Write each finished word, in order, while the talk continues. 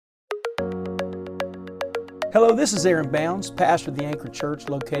Hello, this is Aaron Bounds, pastor of the Anchor Church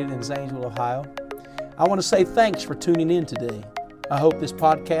located in Zanesville, Ohio. I want to say thanks for tuning in today. I hope this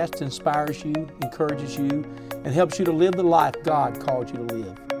podcast inspires you, encourages you, and helps you to live the life God called you to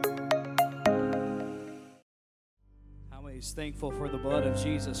live. How many is thankful for the blood of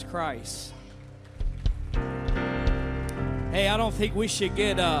Jesus Christ? Hey, I don't think we should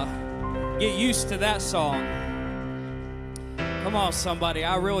get used to that song. Come on, somebody.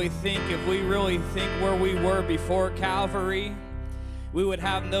 I really think if we really think where we were before Calvary, we would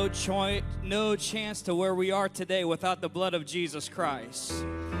have no chance to where we are today without the blood of Jesus Christ.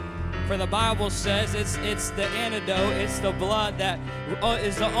 For the Bible says it's the antidote, it's the blood that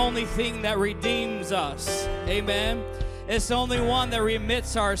is the only thing that redeems us. Amen. It's the only one that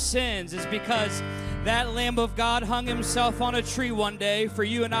remits our sins. It's because that Lamb of God hung himself on a tree one day for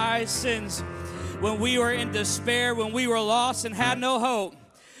you and I's sins when we were in despair, when we were lost and had no hope.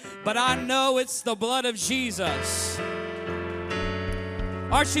 But I know it's the blood of Jesus.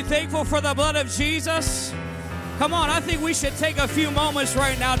 Aren't you thankful for the blood of Jesus? Come on, I think we should take a few moments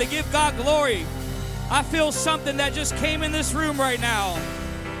right now to give God glory. I feel something that just came in this room right now.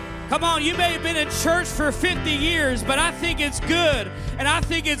 Come on, you may have been in church for 50 years, but I think it's good and I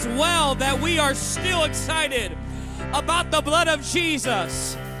think it's well that we are still excited about the blood of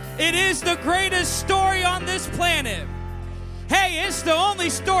Jesus. It is the greatest story on this planet. Hey, it's the only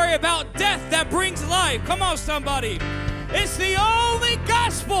story about death that brings life. Come on, somebody. It's the only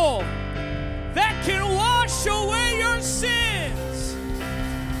gospel that can wash away your sins.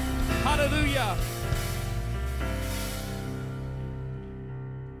 Hallelujah.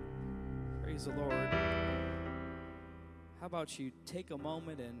 Praise the Lord. How about you take a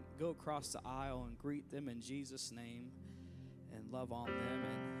moment and go across the aisle and greet them in Jesus' name and love on them and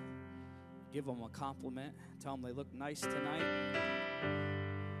give them a compliment. Tell them they look nice tonight.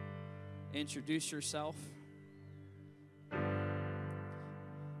 Introduce yourself.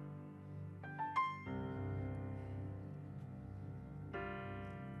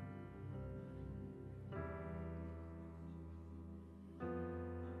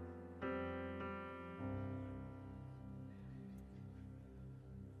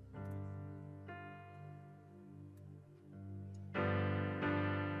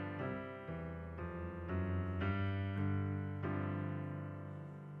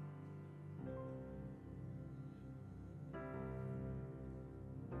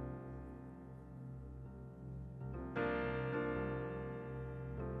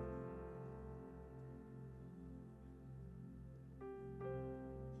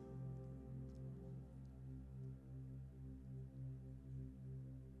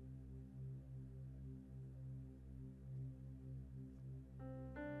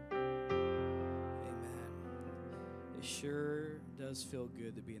 It sure does feel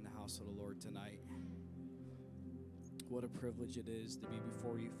good to be in the house of the Lord tonight. What a privilege it is to be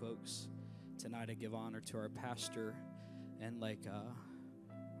before you folks. Tonight I give honor to our pastor, and like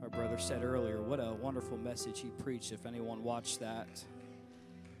our brother said earlier, what a wonderful message he preached, if anyone watched that.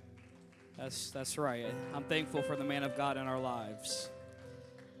 That's right. I'm thankful for the man of God in our lives.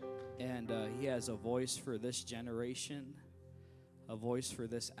 And he has a voice for this generation, a voice for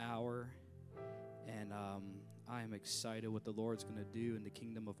this hour, and I am excited what the Lord's going to do in the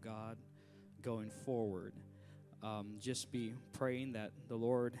kingdom of God going forward. Just be praying that the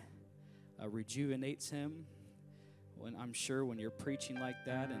Lord rejuvenates him. I'm sure when you're preaching like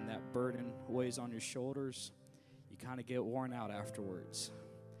that and that burden weighs on your shoulders, you kind of get worn out afterwards,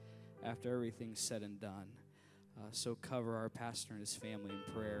 after everything's said and done. So cover our pastor and his family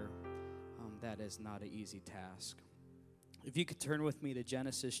in prayer. That is not an easy task. If you could turn with me to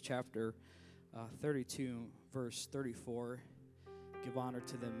Genesis chapter 32, verse 34. Give honor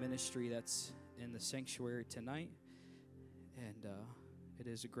to the ministry that's in the sanctuary tonight. And it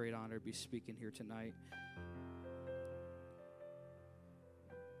is a great honor to be speaking here tonight.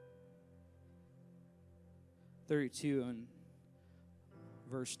 And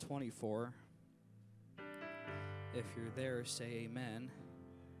verse 24. If you're there, say amen.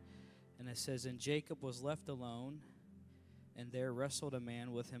 And it says, "And Jacob was left alone, and there wrestled a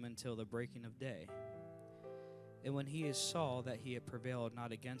man with him until the breaking of day. And when he saw that he had prevailed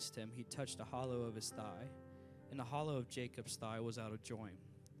not against him, he touched the hollow of his thigh, and the hollow of Jacob's thigh was out of joint,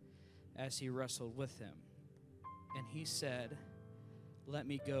 as he wrestled with him. And he said, Let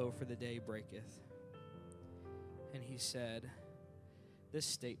me go, for the day breaketh. And he said," this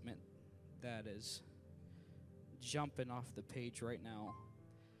statement that is jumping off the page right now,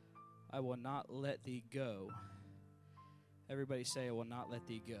 "I will not let thee go." Everybody say, "I will not let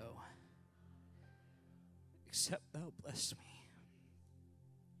thee go, except thou bless me."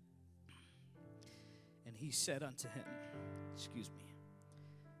 And he said unto him, excuse me,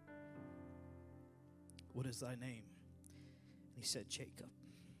 what is thy name? And he said, Jacob.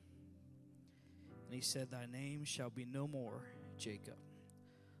 And he said, thy name shall be no more Jacob,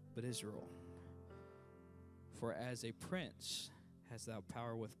 but Israel. For as a prince hast thou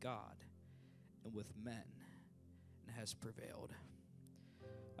power with God and with men, and hast prevailed.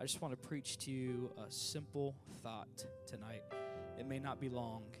 I just want to preach to you a simple thought tonight. It may not be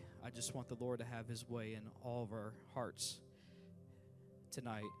long. I just want the Lord to have his way in all of our hearts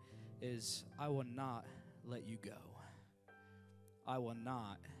tonight. Is I will not let you go. I will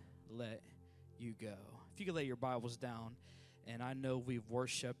not let you go. If you could lay your Bibles down, and I know we've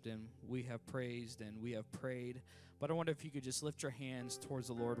worshiped and we have praised and we have prayed, but I wonder if you could just lift your hands towards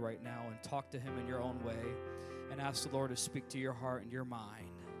the Lord right now and talk to him in your own way and ask the Lord to speak to your heart and your mind.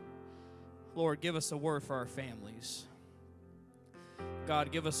 Lord, give us a word for our families.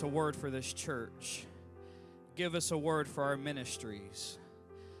 God, give us a word for this church. Give us a word for our ministries.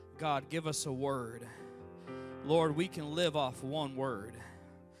 God, give us a word. Lord, we can live off one word.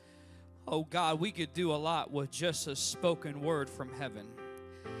 Oh God, we could do a lot with just a spoken word from heaven.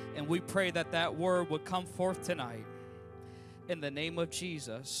 And we pray that that word would come forth tonight in the name of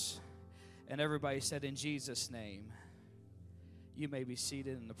Jesus. And everybody said, in Jesus' name. You may be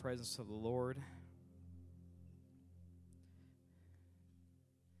seated in the presence of the Lord.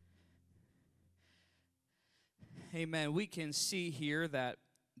 Amen. We can see here that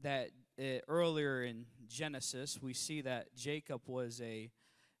earlier in Genesis, we see that Jacob was a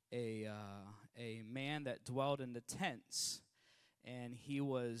man that dwelled in the tents, and he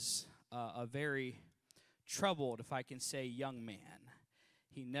was a very troubled, if I can say, young man.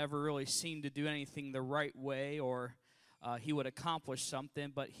 He never really seemed to do anything the right way, or he would accomplish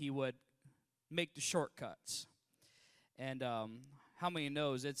something, but he would make the shortcuts. And how many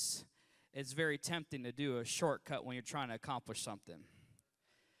knows it's very tempting to do a shortcut when you're trying to accomplish something.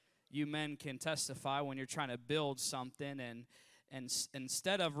 You men can testify when you're trying to build something, and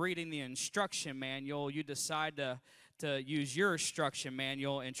instead of reading the instruction manual, you decide to use your instruction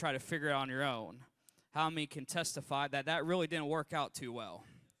manual and try to figure it out on your own. How many can testify that really didn't work out too well?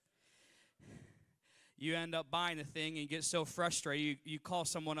 You end up buying a thing and you get so frustrated, you call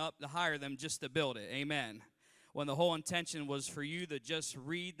someone up to hire them just to build it. Amen. When the whole intention was for you to just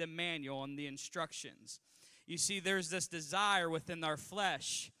read the manual and the instructions. You see, there's this desire within our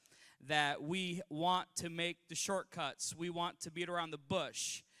flesh that we want to make the shortcuts. We want to beat around the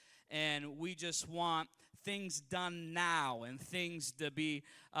bush. And we just want things done now and things to be,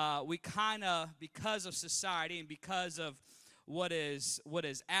 we kind of, because of society and because of what is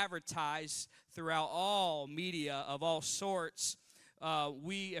advertised throughout all media of all sorts,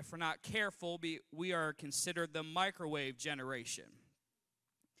 we, if we're not careful, we are considered the microwave generation.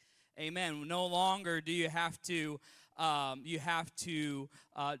 Amen. No longer do you have to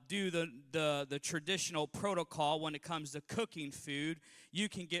do the traditional protocol when it comes to cooking food. You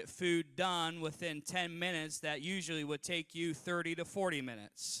can get food done within 10 minutes that usually would take you 30 to 40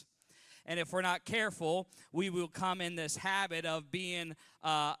 minutes. And if we're not careful, we will come in this habit of being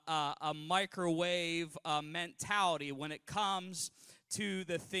a microwave mentality when it comes to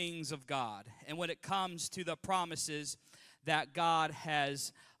the things of God and when it comes to the promises that God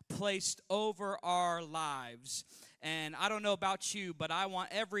has placed over our lives. And I don't know about you, but I want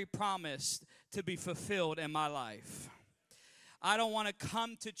every promise to be fulfilled in my life. I don't want to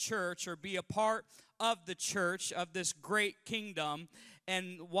come to church or be a part of the church of this great kingdom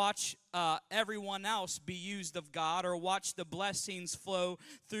and watch everyone else be used of God or watch the blessings flow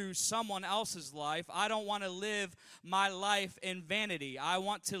through someone else's life. I don't want to live my life in vanity. I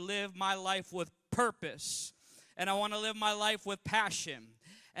want to live my life with purpose, and I want to live my life with passion.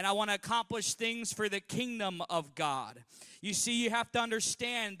 And I want to accomplish things for the kingdom of God. You see, you have to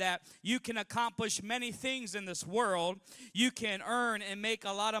understand that you can accomplish many things in this world. You can earn and make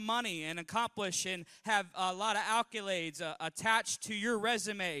a lot of money and accomplish and have a lot of accolades attached to your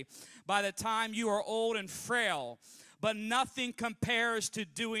resume by the time you are old and frail. But nothing compares to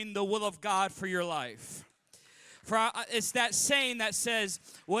doing the will of God for your life. It's that saying that says,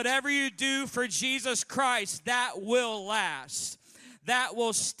 whatever you do for Jesus Christ, that will last. That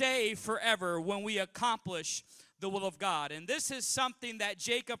will stay forever when we accomplish the will of God. And this is something that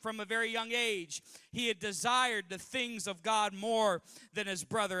Jacob from a very young age, he had desired the things of God more than his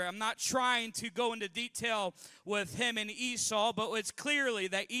brother. I'm not trying to go into detail with him and Esau, but it's clearly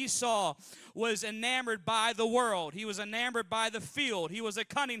that Esau was enamored by the world. He was enamored by the field. He was a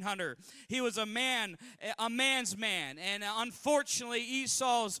cunning hunter. He was a man's man. And unfortunately,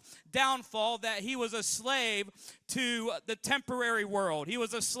 Esau's downfall, that he was a slave to the temporary world. He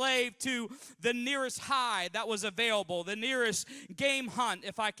was a slave to the nearest high that was available, the nearest game hunt,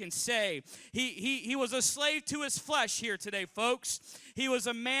 if I can say. He was a slave to his flesh here today, folks. He was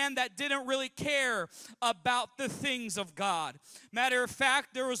a man that didn't really care about the things of God. Matter of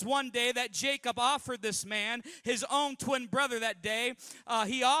fact, there was one day that Jacob offered this man, his own twin brother that day,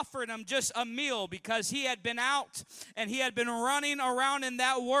 he offered him just a meal because he had been out and he had been running around in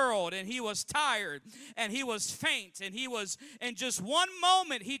that world, and he was tired and he was faint, and he was, in just one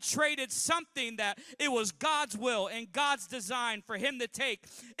moment, he traded something that it was God's will and God's design for him to take.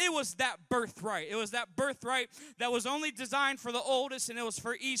 It was that birthright. It was that birthright that was only designed for the oldest, and it was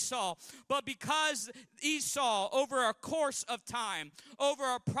for Esau. But because Esau, over a course of time, over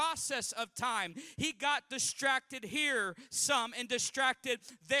a process of time, he got distracted here some and distracted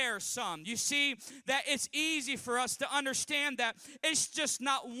there some. You see that it's easy for us to understand that it's just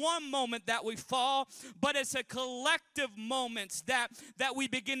not one moment that we fall, but it's a collective moments that we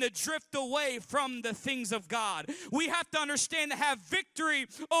begin to drift away from the things of God. We have to understand, to have victory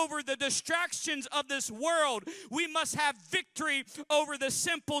over the distractions of this world, we must have victory over the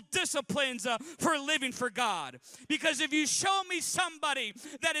simple disciplines for living for God. Because if you show me somebody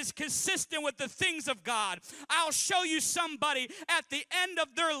that is consistent with the things of God, I'll show you somebody at the end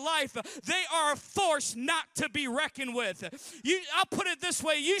of their life, they are a force not to be reckoned with. I'll put it this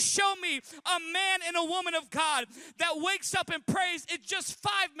way: you show me a man and a woman of God that wakes up and prays it just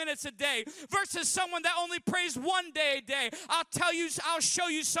 5 minutes a day versus someone that only prays one day a day. I'll show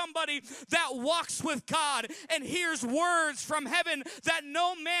you somebody that walks with God and hears words from heaven that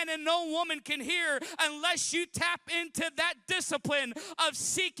no man and no woman can hear unless you tap into that discipline of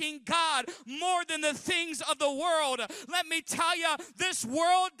seeking God more than the things of the world. Let me tell you, this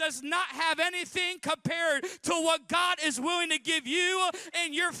world does not have anything compared to what God is willing to give you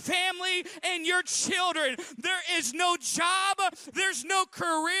and your family and your children. There is no job. There's no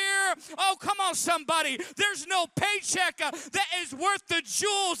career. Oh, come on, somebody. There's no paycheck that is worth the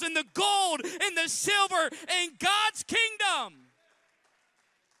jewels and the gold and the silver in God's kingdom.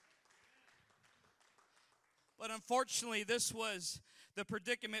 But unfortunately, this was the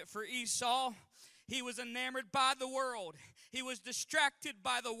predicament for Esau. He was enamored by the world. He was distracted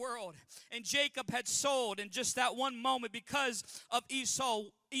by the world. And Jacob had sold in just that one moment because of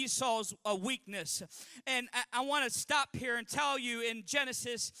Esau's weakness. And I want to stop here and tell you, in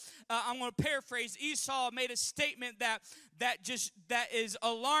Genesis, I'm going to paraphrase, Esau made a statement that is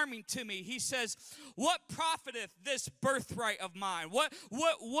alarming to me. He says, "What profiteth this birthright of mine?"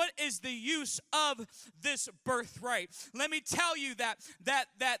 What is the use of this birthright? Let me tell you that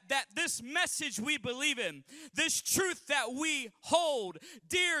this message we believe in, this truth that we hold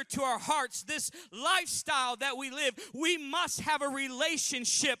dear to our hearts, this lifestyle that we live, we must have a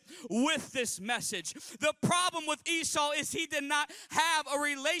relationship with this message. The problem with Esau is he did not have a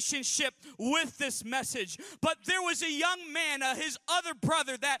relationship with this message. But there was a young man, his other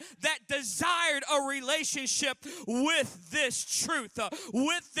brother, that desired a relationship with this truth,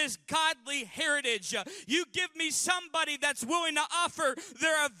 with this godly heritage. You give me somebody that's willing to offer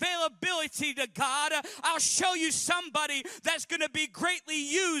their availability to God, I'll show you somebody that's going to be greatly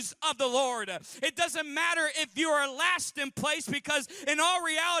used of the Lord. It doesn't matter if you are last in place, because in all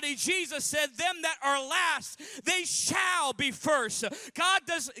reality, Jesus said, "Them that are last, they shall be first."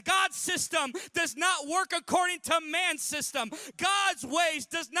 God's system does not work according to man's system. God's ways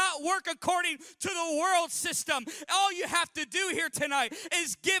does not work according to the world system. All you have to do here tonight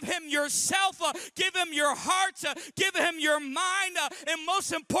is give him yourself, give him your heart, give him your mind, and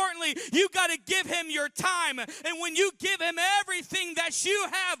most importantly, you got to give him your time. And when you give him everything that you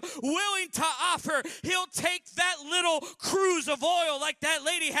have willing to offer, he'll take that little cruise of oil like that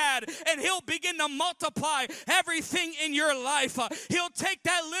lady had, and he'll begin to multiply everything in your life. He'll take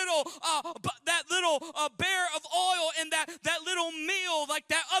that little bear of oil and that little meal like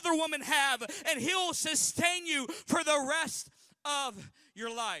that other woman have, and he'll sustain you for the rest of your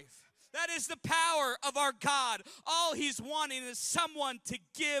life. That is the power of our God. All he's wanting is someone to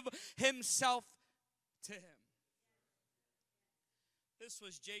give himself to him. This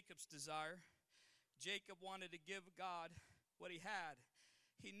was Jacob's desire. Jacob wanted to give God what he had.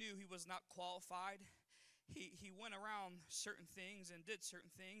 He knew he was not qualified. He went around certain things and did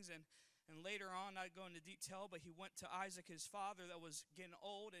certain things, and later on, I'd go into detail, but he went to Isaac, his father, that was getting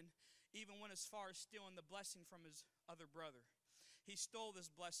old, and even went as far as stealing the blessing from his other brother. He stole this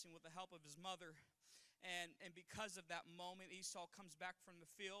blessing with the help of his mother. And because of that moment, Esau comes back from the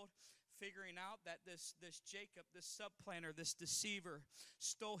field, figuring out that this Jacob, this supplanter, this deceiver,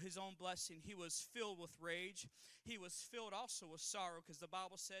 stole his own blessing. He was filled with rage. He was filled also with sorrow, because the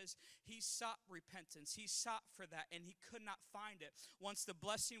Bible says he sought repentance. He sought for that, and he could not find it. Once the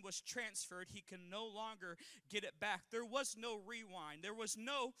blessing was transferred, he could no longer get it back. There was no rewind. There was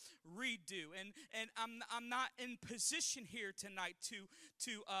no redo. And I'm not in position here tonight to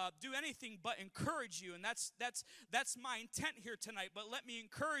do anything but encourage you, and that's my intent here tonight. But let me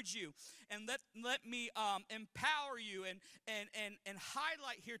encourage you, and let me empower you and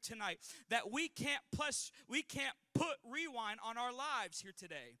highlight here tonight that we can't put rewind on our lives here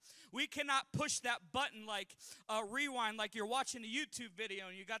today. We cannot push that button like rewind, like you're watching a YouTube video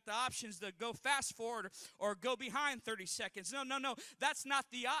and you got the options to go fast forward or go behind 30 seconds. No. That's not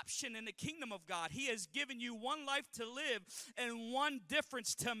the option in the kingdom of God. He has given you one life to live and one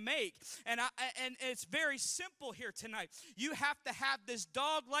difference to make. And it's very simple here tonight. You have to have this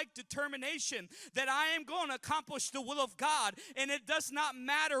dog-like determination that I am going to accomplish the will of God, and it does not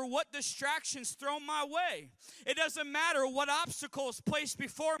matter what distractions thrown my way. It doesn't matter what obstacles placed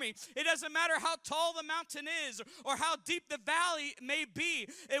before me. It doesn't matter how tall the mountain is or how deep the valley may be.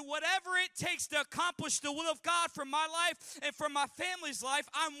 And whatever it takes to accomplish the will of God for my life and for my family's life,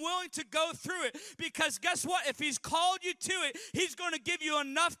 I'm willing to go through it. Because guess what? If he's called you to it, he's going to give you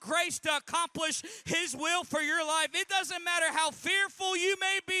enough grace to accomplish his will for your life. It doesn't matter how fearful you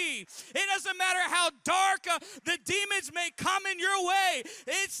may be. It doesn't matter how dark the demons may come in your way.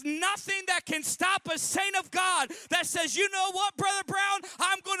 It's nothing that can stop a saint of God that says, you know what, Brother Brown,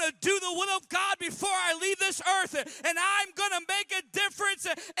 I'm going to do the will of God before I leave this earth, and I'm going to make a difference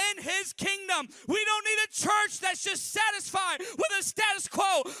in his kingdom. We don't need a church that's just satisfied with a status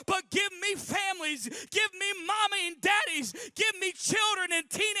quo, but give me families, give me mommy and daddies, give me children and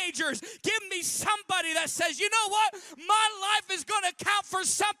teenagers, give me somebody that says, you know what, my life is going to count for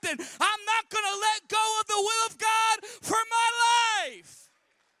something. I'm not going to let go of the will of God for my life.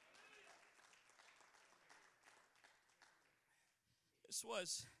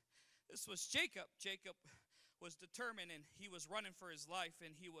 This was Jacob. Jacob was determined, and he was running for his life,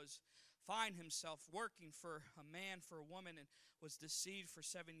 and he was find himself working for a man, for a woman, and was deceived for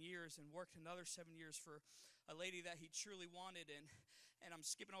 7 years, and worked another 7 years for a lady that he truly wanted. And I'm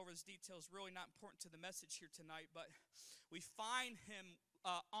skipping over his details, really not important to the message here tonight, but we find him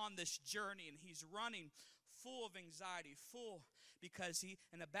on this journey, and he's running full of anxiety, full, because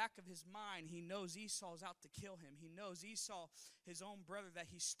in the back of his mind, he knows Esau's out to kill him. He knows Esau, his own brother that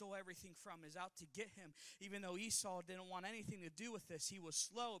he stole everything from, is out to get him. Even though Esau didn't want anything to do with this, he was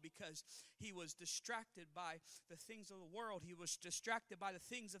slow because he was distracted by the things of the world. He was distracted by the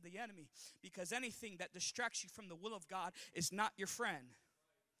things of the enemy, because anything that distracts you from the will of God is not your friend.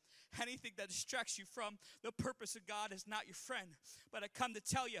 Anything that distracts you from the purpose of God is not your friend. But I come to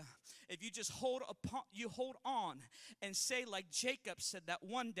tell you, if you just hold on and say like Jacob said that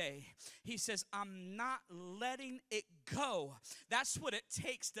one day, he says, I'm not letting it go. That's what it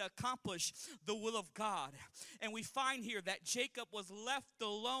takes to accomplish the will of God. And we find here that Jacob was left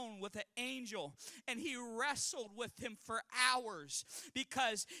alone with an angel, and he wrestled with him for hours,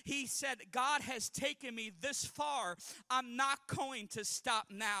 because he said, God has taken me this far. I'm not going to stop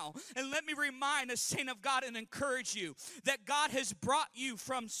now. And let me remind a saint of God and encourage you that God has brought you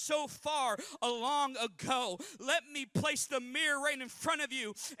from so far long ago. Let me place the mirror right in front of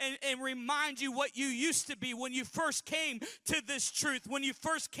you and remind you what you used to be when you first came to this truth, when you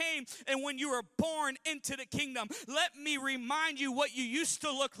first came and when you were born into the kingdom. Let me remind you what you used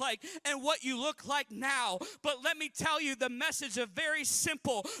to look like and what you look like now. But let me tell you, the message is very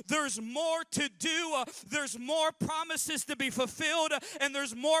simple. There's more to do. There's more promises to be fulfilled, and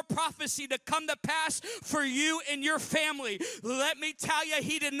there's more prophecy to come to pass for you and your family. Let me tell you,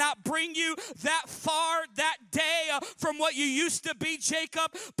 he did not bring you that far that day from what you used to be,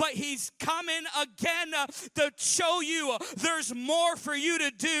 Jacob, but he's coming again to show you there's more for you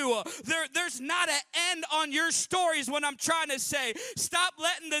to do. There's not an end on your stories. What I'm trying to say, stop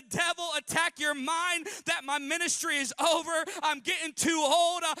letting the devil attack your mind that my ministry is over. I'm getting too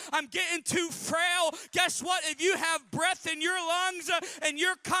old. I'm getting too frail. Guess what? If you have breath in your lungs and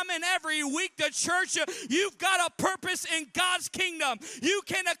you're coming every week to church, you've got a purpose in God's kingdom. You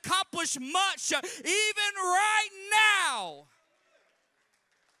can accomplish much even right now.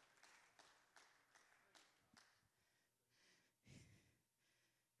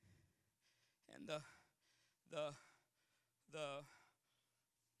 And the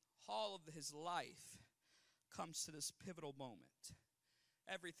hall of his life comes to this pivotal moment.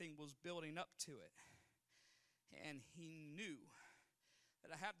 everything was building up to it. And he knew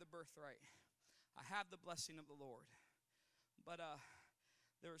that I have the birthright. I have the blessing of the Lord. But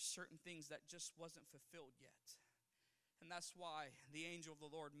there were certain things that just wasn't fulfilled yet. And that's why the angel of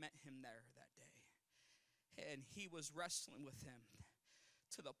the Lord met him there that day. And he was wrestling with him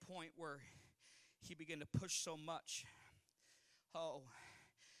to the point where he began to push so much. Oh,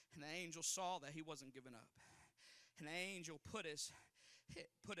 and the angel saw that he wasn't giving up. And the angel put his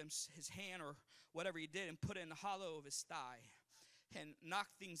hand or whatever he did and put it in the hollow of his thigh and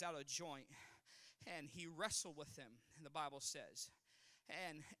knocked things out of joint. And he wrestled with him, the Bible says.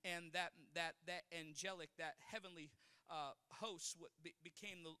 And that angelic, that heavenly host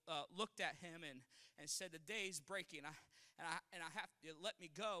looked at him and said, the day's breaking, and I have to let me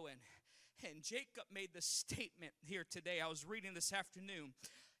go. And Jacob made the statement here today. I was reading this afternoon.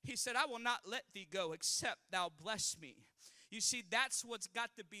 He said, I will not let thee go except thou bless me. You see, that's what's got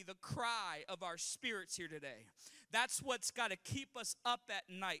to be the cry of our spirits here today. That's what's got to keep us up at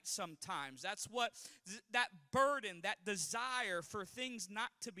night sometimes. That's what that burden, that desire for things not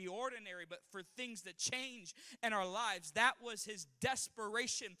to be ordinary, but for things to change in our lives. That was his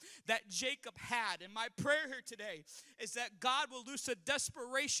desperation that Jacob had. And my prayer here today is that God will loose a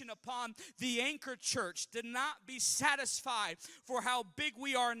desperation upon the Anchor Church to not be satisfied for how big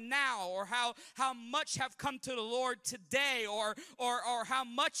we are now, or how much have come to the Lord today, or how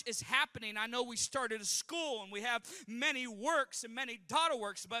much is happening. I know we started a school and we have many works and many daughter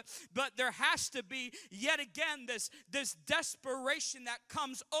works, but there has to be yet again this desperation that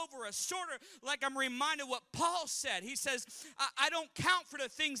comes over us, sort of like I'm reminded what Paul said. He says, I don't count for the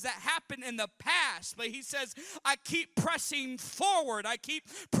things that happened in the past, but he says, I keep pressing forward. I keep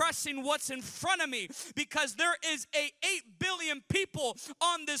pressing what's in front of me, because there is 8 billion people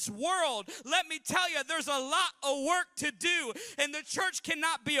on this world. Let me tell you, there's a lot of work to do, and the church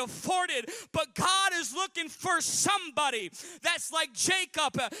cannot be afforded, but God is looking for somebody that's like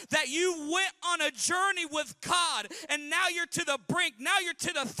Jacob, that you went on a journey with God, and now you're to the brink, now you're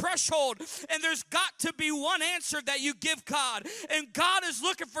to the threshold, and there's got to be one answer that you give God. And God is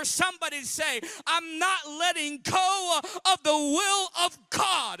looking for somebody to say, I'm not letting go of the will of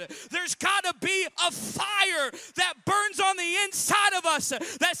God. There's got to be a fire that burns on the inside of us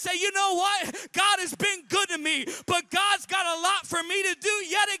that say, you know what? God has been good to me, but God's got a lot for me to do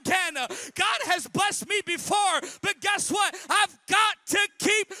yet again. God has blessed me before, but guess what? I've got to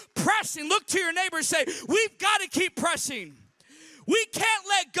keep pressing. Look to your neighbor and say, we've got to keep pressing. We can't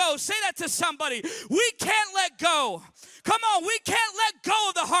let go. Say that to somebody. We can't let go. Come on, we can't let go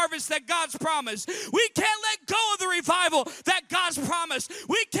of the harvest that God's promised. We can't let go of the revival that God's promised.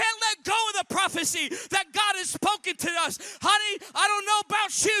 We can't let go of the prophecy that God has spoken to us. Honey, I don't know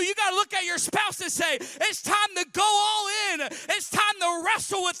about you. You got to look at your spouse and say, it's time to go all in. It's time to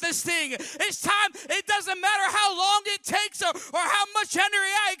wrestle with this thing. It's time. It doesn't matter how long it takes or how much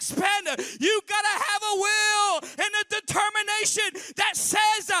energy I expend. You got to have a will and a determination that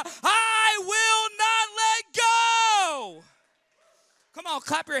says, I will not let go. Come on,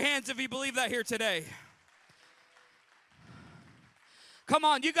 clap your hands if you believe that here today. Come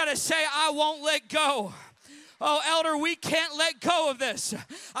on, you got to say, I won't let go. Oh, elder, we can't let go of this.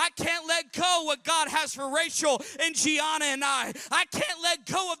 I can't let go what God has for Rachel and Gianna and I. I can't let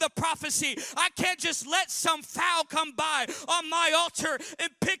go of the prophecy. I can't just let some fowl come by on my altar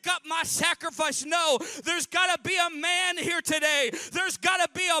and pick up my sacrifice. No, there's got to be a man here today. There's got to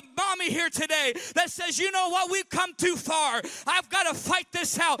be a mommy here today that says, you know what, we've come too far. I've got to fight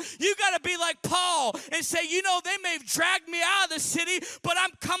this out. You got to be like Paul and say, you know, they may have dragged me out of the city, but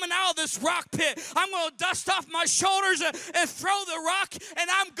I'm coming out of this rock pit. I'm going to dust off my shoulders and throw the rock, and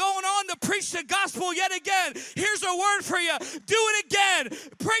I'm going on to preach the gospel yet again. Here's a word for you. Do it again.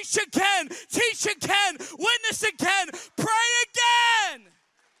 Preach again. Teach again. Witness again. Pray again.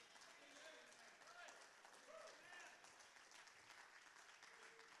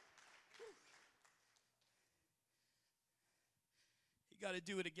 You got to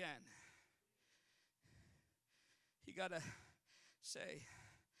do it again. You got to say,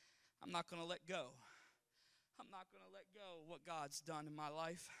 I'm not going to let go. I'm not going to let go what God's done in my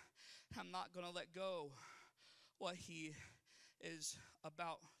life. I'm not going to let go what he is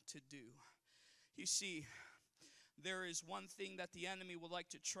about to do. You see, there is one thing that the enemy would like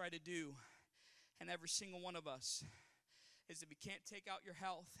to try to do, and every single one of us, is if he can't take out your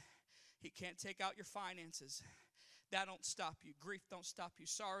health, he can't take out your finances, that don't stop you. Grief don't stop you.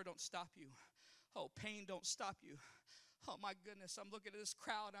 Sorrow don't stop you. Oh, pain don't stop you. Oh my goodness, I'm looking at this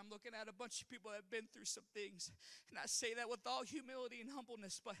crowd. I'm looking at a bunch of people that have been through some things. And I say that with all humility and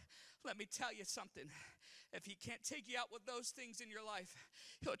humbleness, but let me tell you something. If he can't take you out with those things in your life,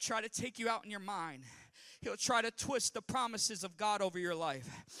 he'll try to take you out in your mind. He'll try to twist the promises of God over your life.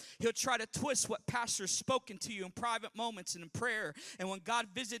 He'll try to twist what pastor's spoken to you in private moments and in prayer. And when God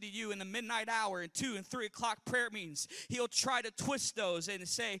visited you in the midnight hour and 2 and 3 o'clock prayer meetings, he'll try to twist those and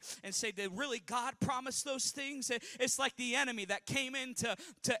say, did really God promise those things? It's like the enemy that came into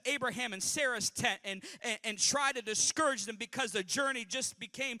Abraham and Sarah's tent and tried to discourage them because the journey just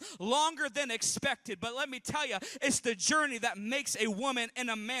became longer than expected. But let me tell you, it's the journey that makes a woman and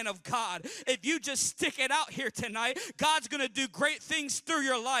a man of God. If you just stick it out here tonight, God's going to do great things through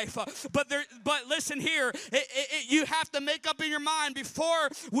your life. But listen here, you have to make up in your mind before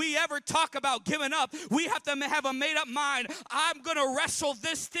we ever talk about giving up. We have to have a made up mind. I'm going to wrestle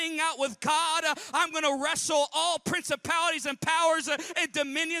this thing out with God. I'm going to wrestle all principalities and powers and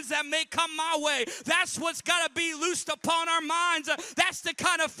dominions that may come my way. That's what's got to be loosed upon our minds. That's the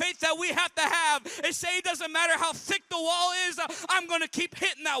kind of faith that we have to have. It say it doesn't matter how thick the wall is, I'm going to keep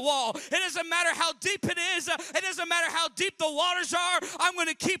hitting that wall. It doesn't matter how deep it is. It doesn't matter how deep the waters are. I'm going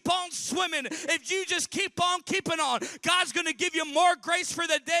to keep on swimming. If you just keep on keeping on, God's going to give you more grace for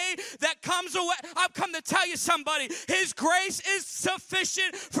the day that comes away. I've come to tell you somebody, his grace is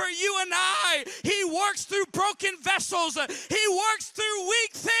sufficient for you and I. He works through broken vessels. He works through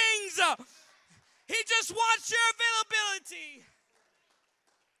weak things. He just wants your availability.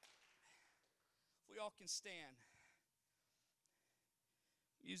 We all can stand.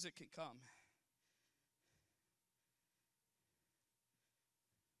 Music can come.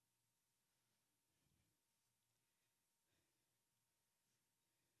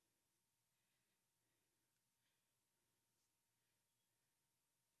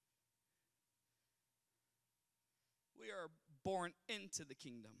 We are born into the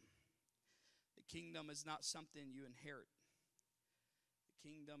kingdom. The kingdom is not something you inherit. The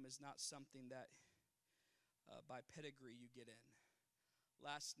kingdom is not something that by pedigree you get in.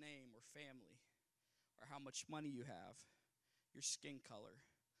 Last name or family or how much money you have, your skin color.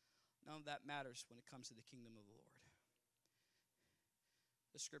 None of that matters when it comes to the kingdom of the Lord.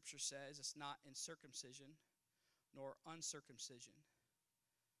 The scripture says it's not in circumcision nor uncircumcision,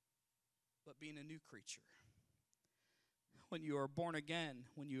 but being a new creature. When you are born again,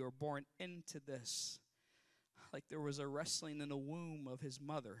 when you are born into this, like there was a wrestling in the womb of his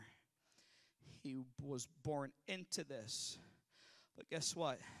mother. He was born into this. But guess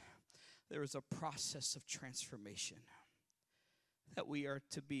what? There is a process of transformation that we are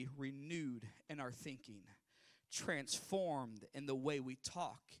to be renewed in our thinking, transformed in the way we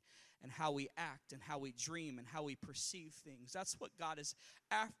talk and how we act and how we dream and how we perceive things. That's what God is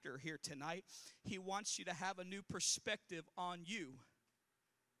after here tonight. He wants you to have a new perspective on you.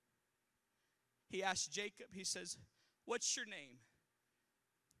 He asked Jacob, he says, "What's your name?"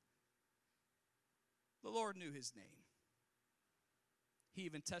 The Lord knew his name. He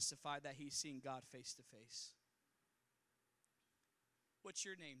even testified that he's seen God face to face. "What's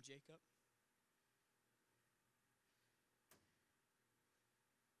your name, Jacob?"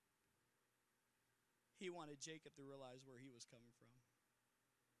 He wanted Jacob to realize where he was coming from,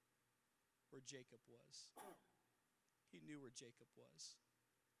 where Jacob was. He knew where Jacob was.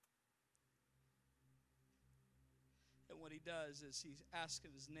 And what he does is he's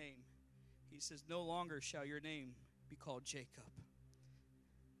asking his name. He says, "No longer shall your name be called Jacob.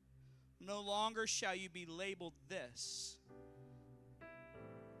 No longer shall you be labeled this,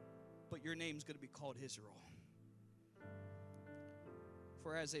 but your name's going to be called Israel.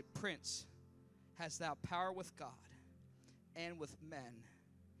 For as a prince hast thou power with God and with men,"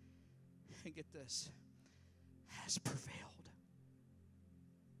 and get this, "has prevailed."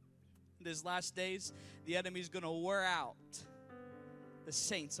 In these last days, the enemy's going to wear out the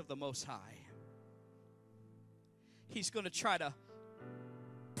saints of the Most High. He's going to try to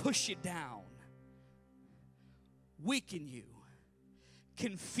push you down, weaken you,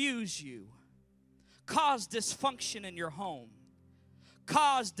 confuse you, cause dysfunction in your home,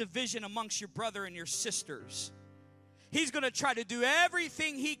 cause division amongst your brother and your sisters. He's going to try to do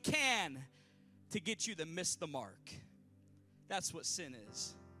everything he can to get you to miss the mark. That's what sin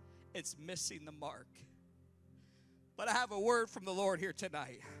is. It's missing the mark. But I have a word from the Lord here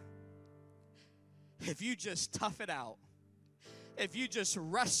tonight. If you just tough it out, if you just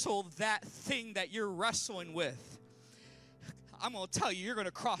wrestle that thing that you're wrestling with, I'm going to tell you, you're going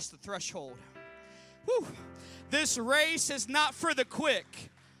to cross the threshold. Whew. This race is not for the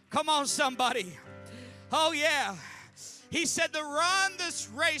quick. Come on, somebody. Oh, yeah. He said to run this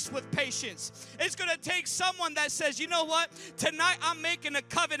race with patience. It's going to take someone that says, you know what? Tonight I'm making a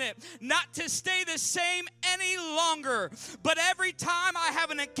covenant not to stay the same any longer. But every time I have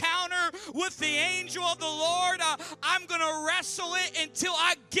an encounter with the angel of the Lord, I'm going to wrestle it until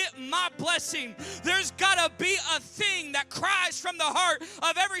I get my blessing. There's got to be a thing that cries from the heart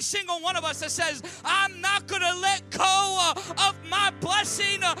of every single one of us that says, I'm not going to let go of my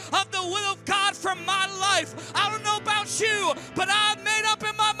blessing, of the will of God from my life. I don't know about you, but I made up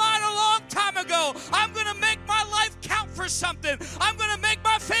in my mind a long time ago, I'm going to make my life count for something. I'm going to make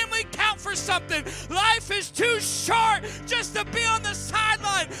my family count for something. Life is too short just to be on the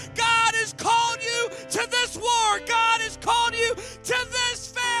sideline. God has called you to this war. God has called you to this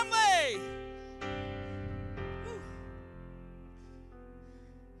family. Whew.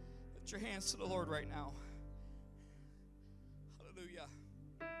 Lift your hands to the Lord right now. Hallelujah.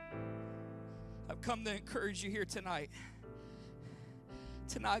 I've come to encourage you here tonight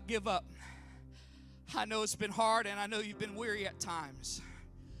to not give up. I know it's been hard, and I know you've been weary at times.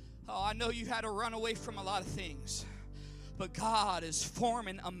 Oh, I know you had to run away from a lot of things. But God is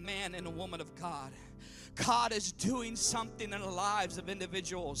forming a man and a woman of God. God is doing something in the lives of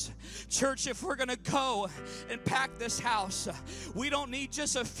individuals. Church, if we're going to go and pack this house, we don't need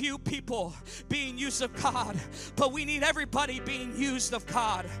just a few people being used of God, but we need everybody being used of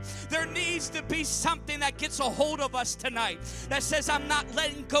God. There needs to be something that gets a hold of us tonight that says, I'm not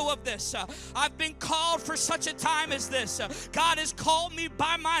letting go of this. I've been called for such a time as this. God has called me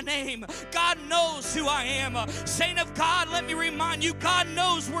by my name. God knows who I am. Saint of God, let me remind you, God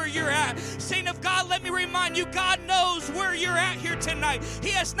knows where you're at. Saint of God, let me remind you, God knows where you're at here tonight. He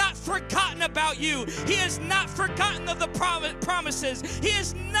has not forgotten about you. He has not forgotten of the promises. He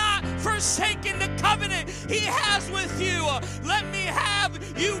has not forsaken the covenant He has with you. Let me have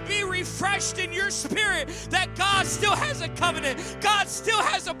you be refreshed in your spirit that God still has a covenant. God still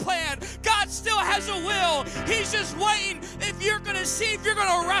has a plan. God still has a will. He's just waiting if you're going to see if you're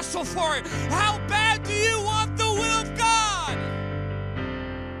going to wrestle for it. How bad do you want the will of God?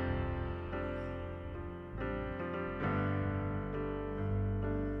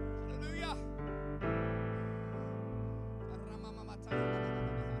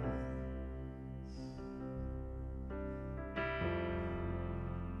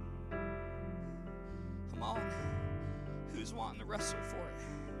 Who's wanting to wrestle for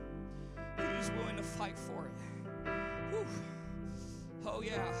it? Who's willing to fight for it? Whew. Oh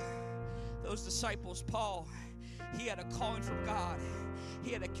yeah, those disciples, Paul, he had a calling from God.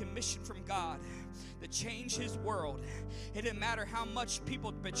 He had a commission from God to change his world. It didn't matter how much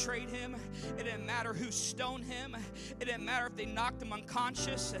people betrayed him. It didn't matter who stoned him. It didn't matter if they knocked him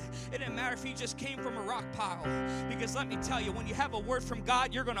unconscious. It didn't matter if he just came from a rock pile. Because let me tell you, when you have a word from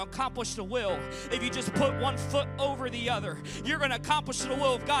God, you're going to accomplish the will. If you just put one foot over the other, you're going to accomplish the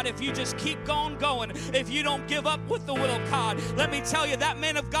will of God if you just keep going. If you don't give up with the will of God. Let me tell you, that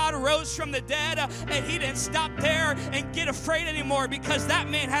man of God rose from the dead, and he didn't stop there and get afraid anymore, because that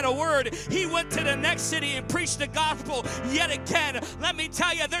man had a word. He went to the next city and preached the gospel yet again. Let me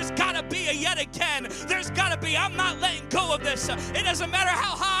tell you, there's got to be a yet again. There's got to be. I'm not letting go of this. It doesn't matter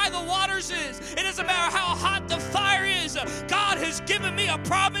how high the waters is. It doesn't matter how hot the fire is. God has given me a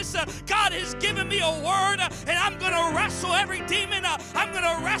promise. God has given me a word, and I'm going to wrestle every demon. I'm going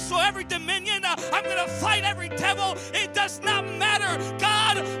to wrestle every dominion. I'm going to fight every devil. It does not matter.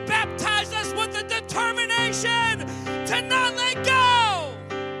 God baptized us with the determination to not let go.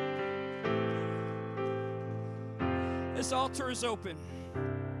 This altar is open.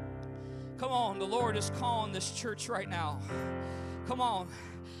 Come on, the Lord is calling this church right now. Come on.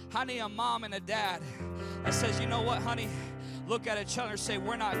 I need a mom and a dad that says, you know what, honey? Look at each other and say,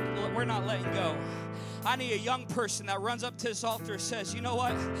 we're not letting go. I need a young person that runs up to this altar and says, you know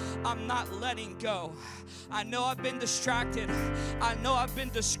what? I'm not letting go. I know I've been distracted. I know I've been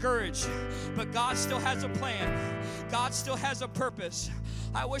discouraged. But God still has a plan. God still has a purpose.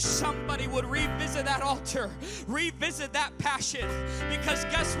 I wish somebody would revisit that altar, revisit that passion, because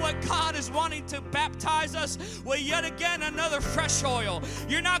guess what? God is wanting to baptize us with yet again another fresh oil.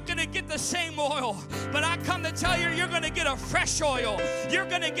 You're not going to get the same oil, but I come to tell you, you're going to get a fresh oil. You're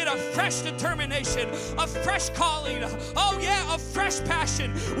going to get a fresh determination, a fresh calling. Oh yeah, a fresh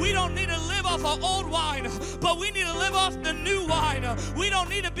passion. We don't need to live off of old wine, but we need to live off the new wine. We don't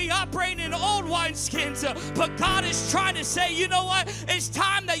need to be operating in old wineskins, but God is trying to say, you know what? It's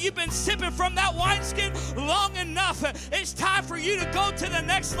time that you've been sipping from that wineskin long enough. It's time for you to go to the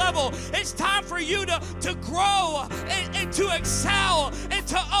next level. It's time for you to grow and to excel and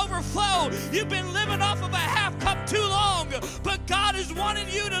to overflow. You've been living off of a half cup too long, but God is wanting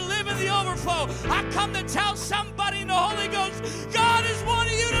you to live in the overflow. I come to tell somebody in the Holy Ghost, God is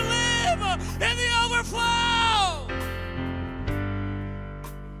wanting you to live in the overflow.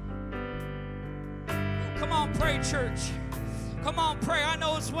 Come on, pray, church. Come on, pray. I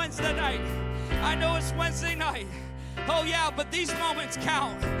know it's Wednesday night. I know it's Wednesday night. Oh, yeah, but these moments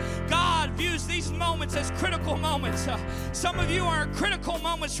count. God views these moments as critical moments. Some of you are in critical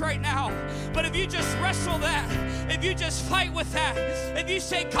moments right now. But if you just wrestle that, if you just fight with that, if you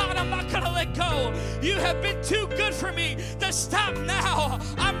say, God, I'm not going to let go. You have been too good for me to stop now.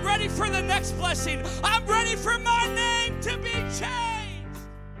 I'm ready for the next blessing. I'm ready for my name to be changed.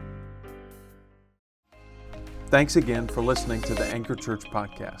 Thanks again for listening to the Anchor Church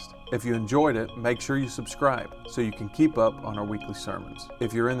podcast. If you enjoyed it, make sure you subscribe so you can keep up on our weekly sermons.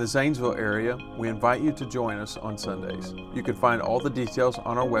 If you're in the Zanesville area, we invite you to join us on Sundays. You can find all the details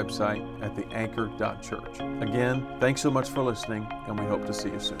on our website at theanchor.church. Again, thanks so much for listening, and we hope to see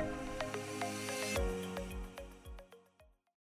you soon.